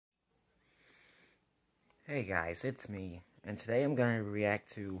Hey guys, it's me, and today I'm going to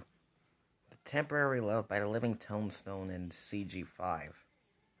react to Temporary Love by the Living Tombstone and CG5.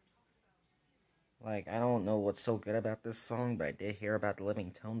 I don't know what's so good about this song, but I did hear about the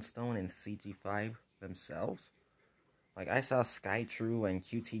Living Tombstone and CG5 themselves. I saw SkyTrue and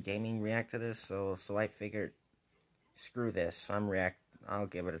QT Gaming react to this, so I figured, screw this, I'll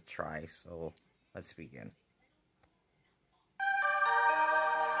give it a try, so let's begin.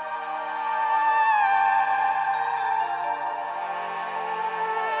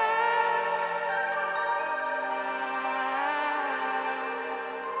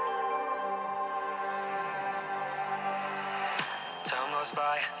 Time goes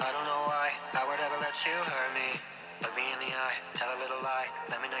by, I don't know why I would ever let you hurt me. Look me in the eye, tell a little lie,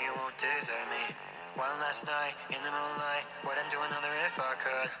 let me know you won't desert me. One last night, in the moonlight, wouldn't do another if I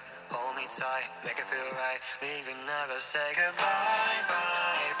could. Hold me tight, make it feel right, leaving never say goodbye,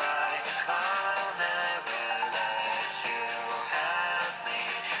 bye, bye. I'll never let you have me.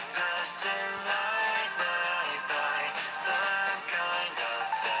 Past tonight, night, night, some kind of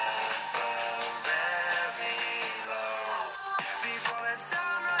temporary love. Before the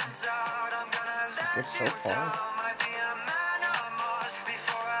time runs out, I'm gonna let Good so you far. down. Might be a man or more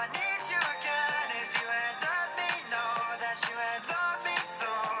before I need you again. If you had let me know that you had loved me so,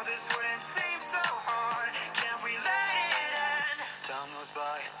 this wouldn't seem so hard. Can we let it end? Time goes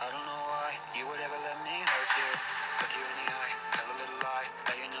by, I don't know why you would ever let me hurt you. Look you in the eye, tell a little lie,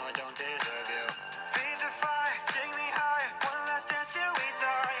 that you know I don't deserve you. Feed the fire, take me higher, one last dance till we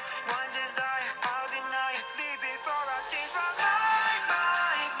die. One desire, I'll deny it, leave before I change my mind,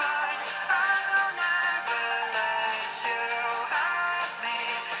 mind, mind. I'll never let you have me.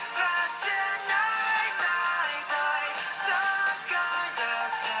 Past tonight, night, night, some kind of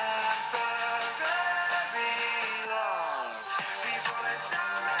temporary love. Before the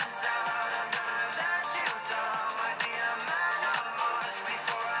time runs out, I'm gonna let you down. Might be a man or more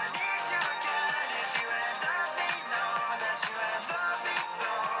before I need you again. If you had let me know that you had loved me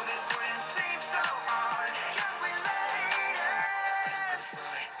so, this wouldn't seem so hard. Can we let it end? Time goes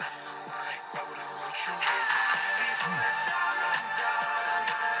by, I don't know why would I let you go? Before the time runs out, I'm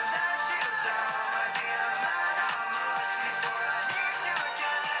gonna let you down. Might be a man or more before I need you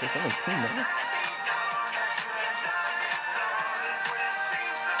again. It's only 2 minutes.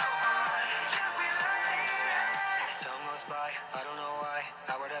 I don't know why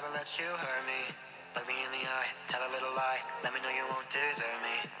I would ever let you hurt me. Look me in the eye, tell a little lie, let me know you won't desert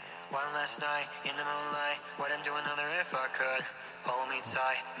me. One last night, in the moonlight, wouldn't do another if I could. Hold me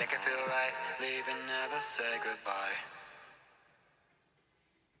tight, make it feel right, leave and never say goodbye.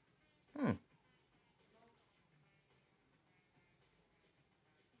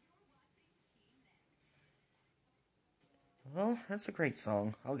 Well, that's a great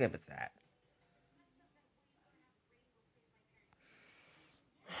song. I'll give it that.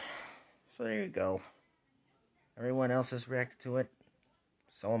 So there you go. Everyone else has reacted to it.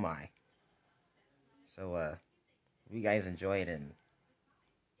 So am I. So, if you guys enjoy it, and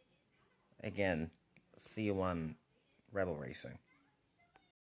again, see you on Rebel Racing.